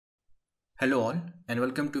Hello all and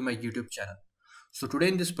welcome to my YouTube channel. So today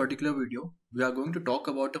in this particular video, we are going to talk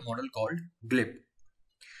about a model called GLIP.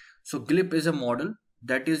 So GLIP is a model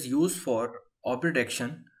that is used for object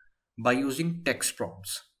detection by using text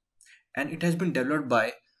prompts, and it has been developed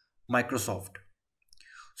by Microsoft.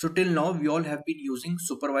 So till now we all have been using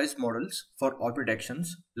supervised models for object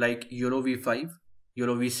detections like YOLO v5,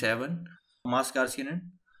 YOLO v7, mask RCNN,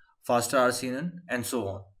 faster RCNN and so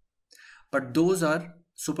on. But those are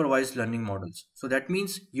supervised learning models. So that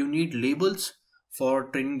means you need labels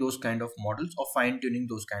for training those kind of models or fine tuning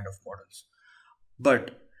those kind of models.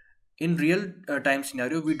 But in real time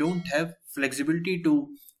scenario, we don't have flexibility to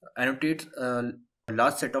annotate a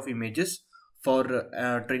large set of images for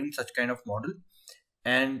training such kind of model,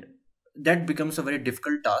 and that becomes a very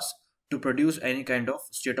difficult task to produce any kind of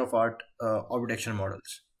state of art object detection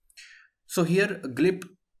models. So here GLIP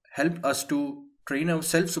help us to train a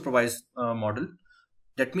self-supervised model.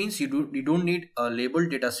 That means you don't need a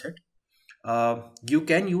labeled data set. You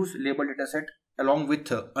can use labeled data set along with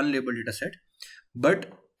unlabeled data set,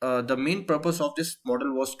 but the main purpose of this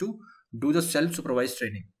model was to do the self-supervised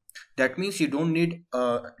training. That means you don't need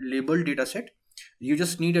a labeled data set. You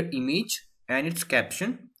just need an image and its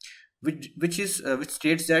caption, which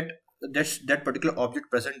states that that particular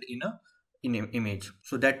object present in an image.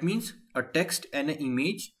 So that means a text and an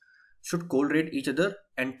image should correlate each other,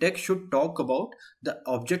 and text should talk about the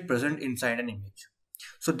object present inside an image.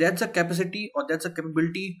 So that's a capacity or that's a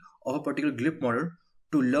capability of a particular GLIP model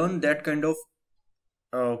to learn that kind of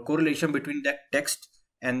correlation between that text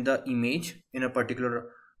and the image in a particular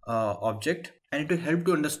object, and it will help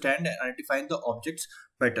to understand and identify the objects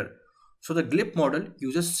better. So the GLIP model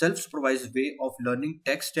uses self-supervised way of learning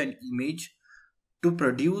text and image to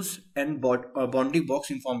produce and bounding box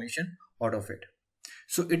information out of it.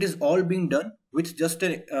 So it is all being done with just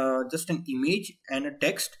an image and a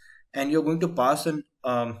text, and you're going to pass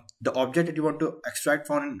the object that you want to extract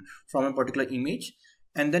from a particular image,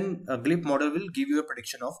 and then a GLIP model will give you a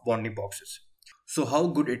prediction of bounding boxes. So how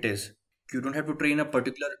good it is? You don't have to train a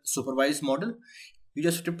particular supervised model. You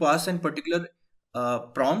just have to pass a particular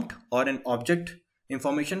prompt or an object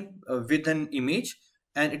information with an image,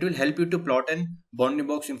 and it will help you to plot an bounding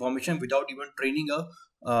box information without even training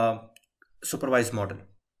a supervised model,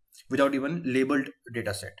 without even labeled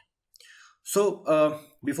data set. So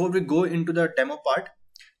before we go into the demo part,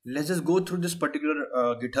 let's just go through this particular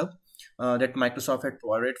GitHub that Microsoft had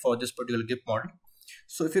provided for this particular GLIP model.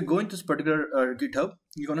 So if you go into this particular GitHub,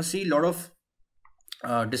 you're going to see a lot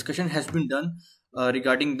of discussion has been done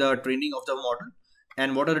regarding the training of the model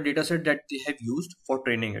and what are the data set that they have used for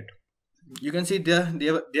training it. You can see they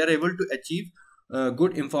are able to achieve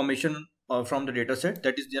good information from the data set.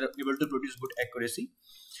 That is, they are able to produce good accuracy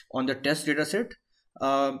on the test data set,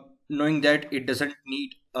 knowing that it doesn't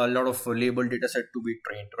need a lot of labeled data set to be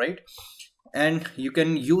trained, right? And you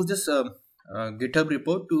can use this GitHub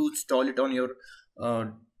repo to install it on your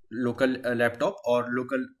local laptop or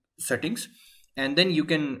local settings, and then you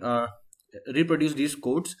can reproduce these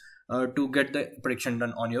codes to get the prediction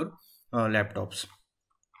done on your laptops,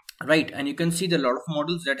 right? And you can see there are a lot of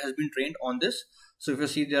models that has been trained on this. So if you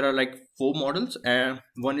see, there are like 4 models, and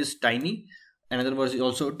one is tiny, another was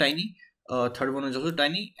also tiny, third one is also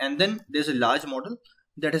tiny, and then there's a large model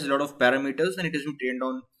that has a lot of parameters, and it has been trained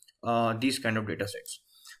on these kind of data sets.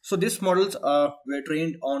 So these models were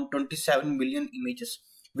trained on 27 million images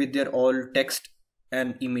with their all text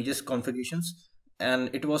and images configurations,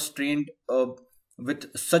 and it was trained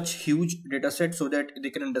with such huge data set so that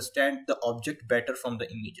they can understand the object better from the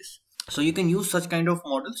images. So you can use such kind of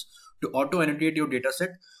models to auto annotate your data set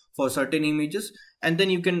for certain images, and then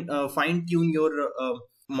you can fine tune your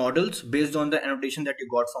models based on the annotation that you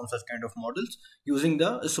got from such kind of models using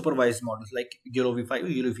the supervised models like YOLO v5 or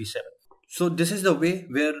YOLO v7. So this is the way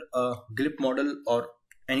where a GLIP model or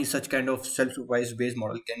any such kind of self-supervised based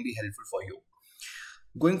model can be helpful for you.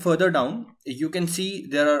 Going further down, you can see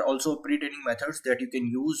there are also pre-training methods that you can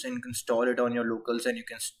use and install it on your locals, and you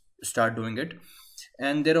can start doing it.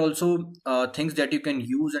 And there are also things that you can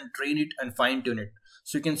use and train it and fine tune it.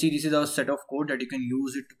 So you can see this is a set of code that you can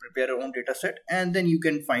use it to prepare your own data set, and then you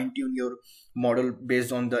can fine tune your model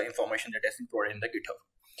based on the information that has been provided in the GitHub,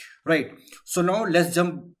 right? So now let's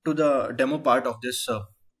jump to the demo part of this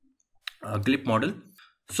GLIP model.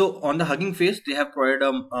 So on the Hugging Face, they have provided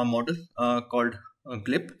a model called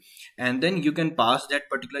GLIP, and then you can pass that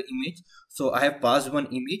particular image. So I have passed one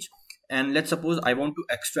image, and let's suppose I want to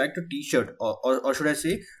extract a t-shirt, or should I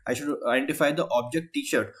say I should identify the object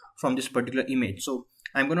t-shirt from this particular image. So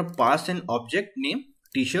I'm going to pass an object name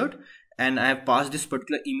t-shirt, and I have passed this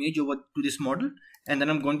particular image over to this model, and then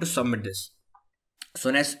I'm going to submit this. So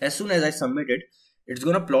as soon as I submit it, it's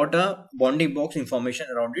going to plot a bounding box information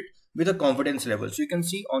around it with a confidence level. So you can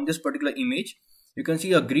see on this particular image, you can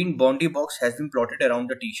see a green bounding box has been plotted around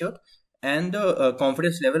the t-shirt, and the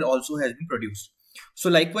confidence level also has been produced. So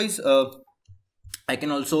likewise, I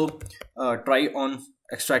can also try on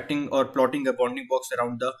extracting or plotting a bounding box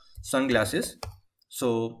around the sunglasses.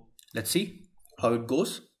 So let's see how it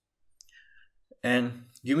goes, and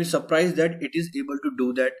you may be surprised that it is able to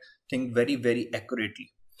do that thing very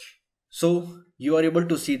accurately. So you are able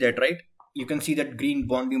to see that, right? You can see that green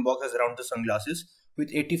bounding box is around the sunglasses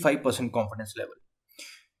with 85% confidence level.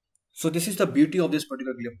 So this is the beauty of this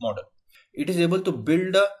particular GLIP model. It is able to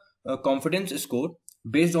build a confidence score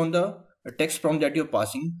based on the text prompt that you're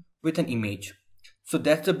passing with an image. So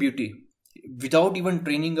that's the beauty. Without even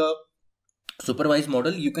training a supervised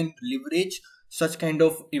model, you can leverage such kind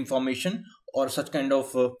of information or such kind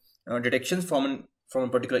of detections from a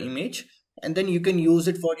particular image, and then you can use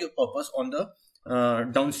it for your purpose on the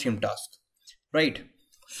downstream task, right?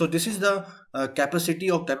 So this is the capacity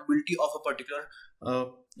or capability of a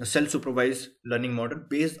particular self-supervised learning model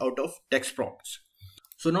based out of text prompts.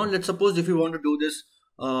 So now let's suppose if you want to do this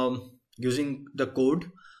using the code.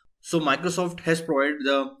 So Microsoft has provided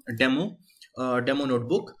the demo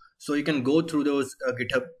notebook, so you can go through those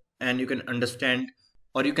GitHub and you can understand,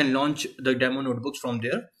 or you can launch the demo notebooks from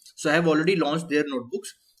there. So I have already launched their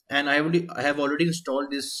notebooks, and I have already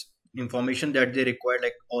installed this information that they require,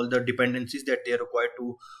 like all the dependencies that they are required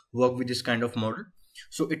to work with this kind of model.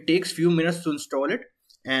 So it takes few minutes to install it,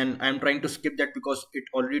 and I'm trying to skip that because it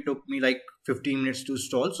already took me like 15 minutes to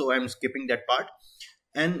install, so I'm skipping that part.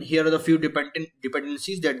 And here are the few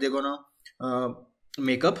dependencies that they're gonna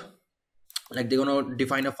make up. Like they're gonna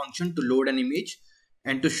define a function to load an image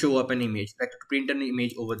and to show up an image, like to print an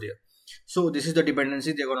image over there. So this is the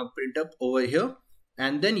dependency they're gonna print up over here,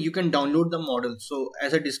 and then you can download the model. So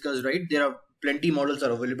as I discussed, right, there are plenty models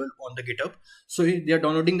are available on the GitHub. So they are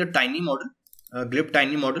downloading the tiny model, GLIP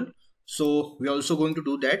tiny model. So we're also going to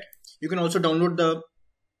do that. You can also download the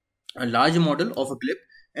a large model of a GLIP,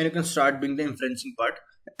 and you can start doing the inferencing part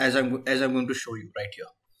as I'm going to show you right here.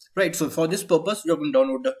 Right. So for this purpose, you can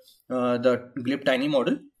download the GLIP tiny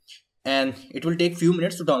model, and it will take few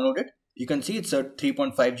minutes to download it. You can see it's a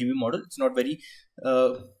 3.5 GB model. It's not very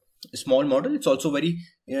small model. It's also very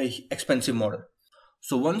expensive model.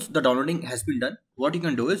 So once the downloading has been done, what you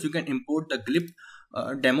can do is you can import the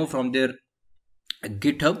GLIP demo from their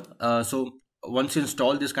GitHub. So once you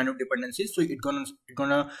install this kind of dependencies, so it's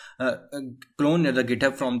gonna clone the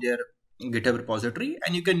GitHub from their GitHub repository,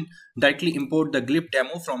 and you can directly import the GLIP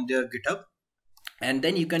demo from their GitHub, and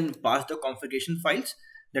then you can pass the configuration files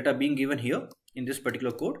that are being given here in this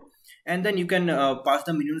particular code, and then you can pass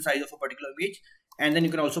the minimum size of a particular image, and then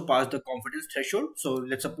you can also pass the confidence threshold. So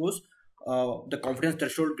let's suppose the confidence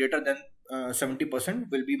threshold greater than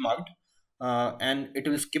 70% will be marked, and it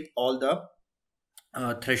will skip all the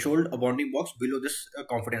threshold bounding box below this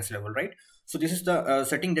confidence level, right? So this is the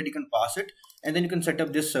setting that you can pass it, and then you can set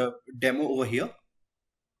up this demo over here.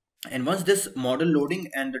 And once this model loading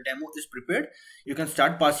and the demo is prepared, you can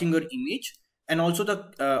start passing your image and also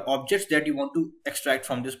the objects that you want to extract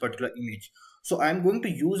from this particular image. So I'm going to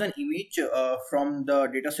use an image from the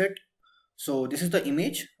dataset. So this is the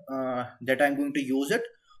image that I'm going to use it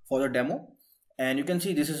for the demo. And you can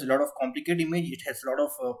see this is a lot of complicated image. It has a lot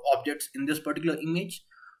of objects in this particular image.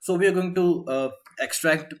 So we are going to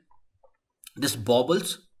extract this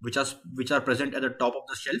baubles which are present at the top of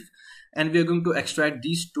the shelf, and we are going to extract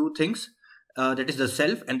these two things, that is the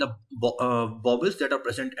shelf and the baubles that are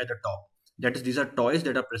present at the top. That is, these are toys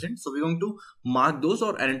that are present. So we're going to mark those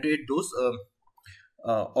or annotate those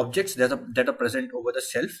objects that are present over the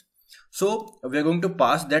shelf. So we're going to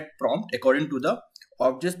pass that prompt according to the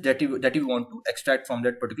objects that you want to extract from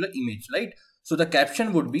that particular image, right? So the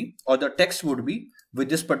caption would be, or the text would be, with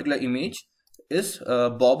this particular image is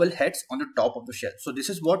bauble heads on the top of the shell. So this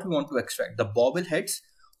is what we want to extract, the bauble heads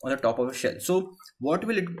on the top of the shell. So what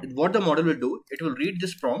the model will do, it will read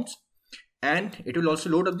this prompts, and it will also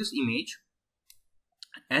load up this image,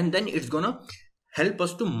 and then it's gonna help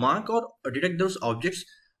us to mark or detect those objects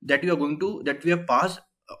that we have passed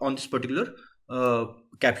on this particular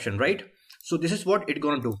caption, right? So this is what it's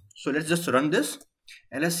gonna do. So let's just run this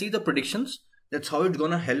and let's see the predictions. That's how it's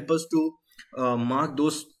gonna help us to mark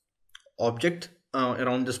those objects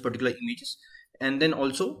around this particular images, and then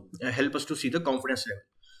also help us to see the confidence level.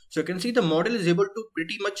 So you can see the model is able to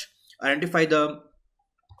pretty much identify the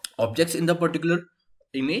objects in the particular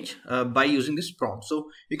image by using this prompt. So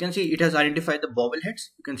you can see it has identified the bauble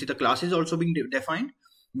heads. You can see the class is also being defined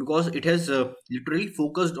because it has literally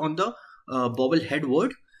focused on the bauble head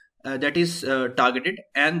word, that is targeted,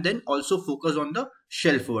 and then also focus on the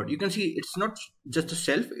shelf word. You can see it's not just a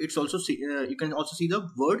shelf, it's also you can also see the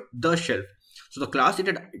word the shelf. So the class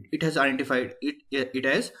it has identified it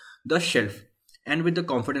as the shelf, and with the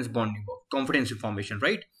confidence information,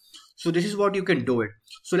 right? So this is what you can do it.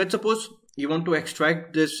 So let's suppose you want to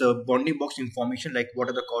extract this bounding box information, like what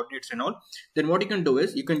are the coordinates and all. Then what you can do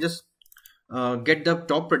is you can just get the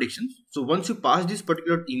top predictions. So once you pass these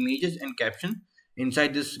particular images and caption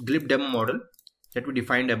inside this GLIP demo model that we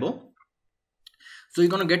defined above, so you're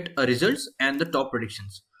gonna get results and the top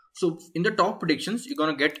predictions. So in the top predictions, you're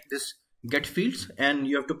gonna get this get fields, and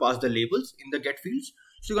you have to pass the labels in the get fields.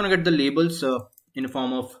 So you're gonna get the labels in the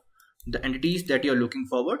form of the entities that you're looking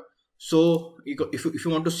forward. So if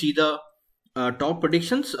you want to see the top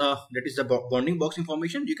predictions, that is the bounding box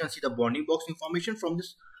information, you can see the bounding box information from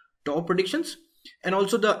this top predictions, and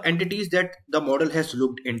also the entities that the model has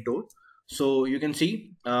looked into. So you can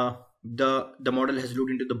see the model has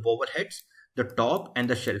looked into the bobble heads, the top, and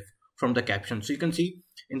the shelf from the caption. So you can see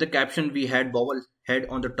in the caption we had bobble head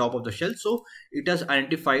on the top of the shelf. So it has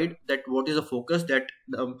identified that what is the focus that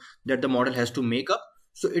the model has to make up.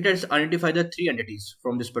 So it has identified the three entities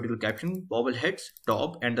from this particular caption: bobble heads,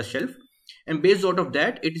 top, and the shelf. And based out of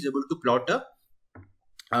that, it is able to plot a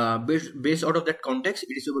based out of that context,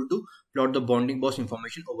 it is able to plot the bounding box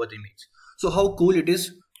information over the image. So how cool it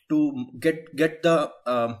is to get the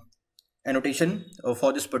annotation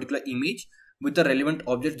for this particular image with the relevant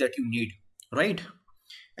objects that you need, right?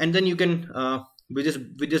 And then you can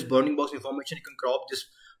with this bounding box information, you can crop this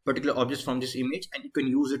particular objects from this image, and you can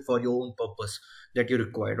use it for your own purpose that you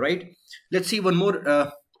require, right? Let's see one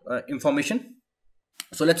more information.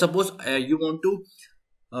 So let's suppose you want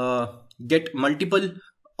to get multiple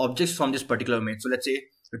objects from this particular image. So let's say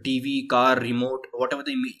a TV, car, remote, whatever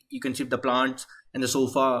the image, you can see the plants and the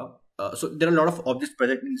sofa. So there are a lot of objects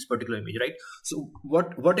present in this particular image, right? So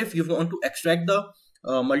what if you want to extract the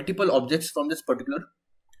multiple objects from this particular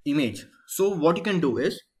image? So what you can do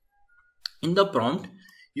is, in the prompt,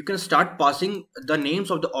 you can start passing the names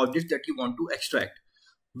of the objects that you want to extract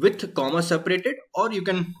with comma separated, or you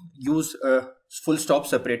can use full stop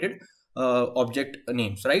separated object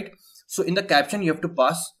names, right? So in the caption, you have to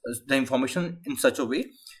pass the information in such a way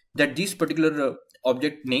that these particular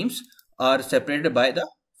object names are separated by the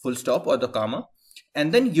full stop or the comma,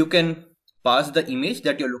 and then you can pass the image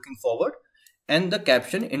that you're looking forward and the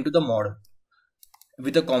caption into the model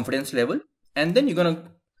with a confidence level, and then you're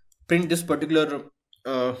gonna print this particular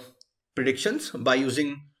predictions by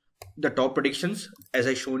using the top predictions as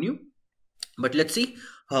I shown you. But let's see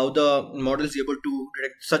how the model is able to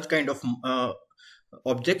detect such kind of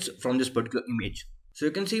objects from this particular image. So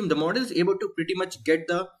you can see the model is able to pretty much get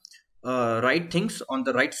the right things on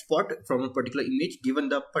the right spot from a particular image given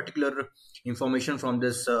the particular information from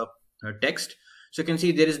this text. So you can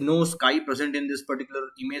see there is no sky present in this particular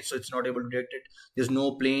image, so it's not able to detect it. There's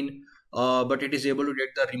no plane, but it is able to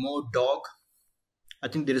detect the remote dog. I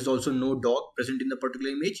think there is also no dog present in the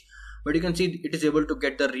particular image, but you can see it is able to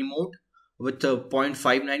get the remote with a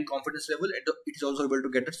 0.59 confidence level, and it is also able to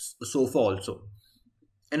get a sofa also.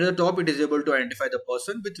 And at the top, it is able to identify the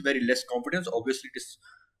person with very less confidence. Obviously,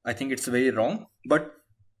 I think it's very wrong, but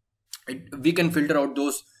we can filter out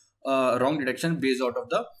those wrong detection based out of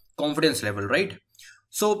the confidence level, right?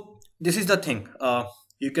 So this is the thing.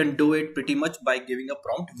 You can do it pretty much by giving a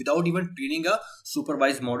prompt without even training a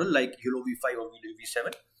supervised model like YOLO v5 or YOLO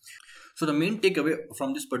v7. So the main takeaway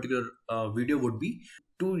from this particular video would be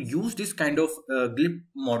to use this kind of GLIP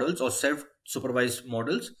models or self-supervised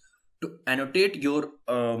models to annotate your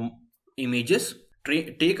images,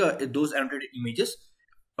 take those annotated images,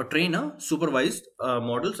 or train a supervised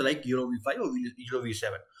models like YOLO v5 or YOLO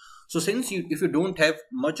v7. So since if you don't have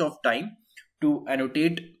much of time to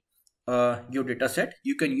annotate your data set,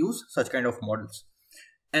 you can use such kind of models.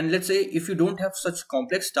 And let's say if you don't have such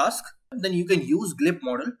complex tasks, then you can use GLIP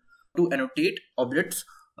model to annotate objects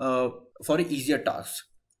for easier tasks.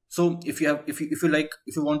 So if you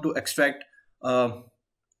want to extract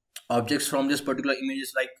objects from this particular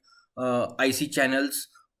images like IC channels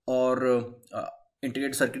or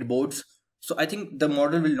integrated circuit boards, so I think the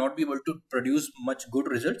model will not be able to produce much good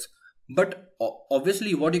results. But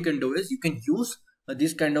obviously what you can do is you can use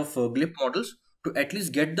these kind of GLIP models to at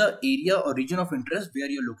least get the area or region of interest where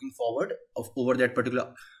you're looking forward over that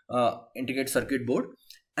particular integrated circuit board.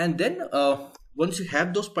 And then once you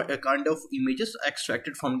have those kind of images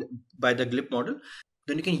extracted by the GLIP model,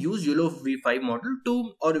 then you can use YOLO v5 model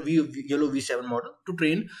or YOLO v7 model to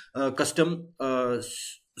train custom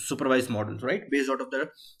supervised models, right, based out of the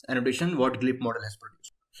annotation what GLIP model has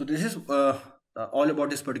produced. So this is all about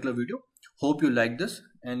this particular video. Hope you like this,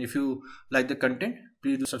 and if you like the content,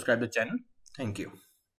 please do subscribe the channel. Thank you.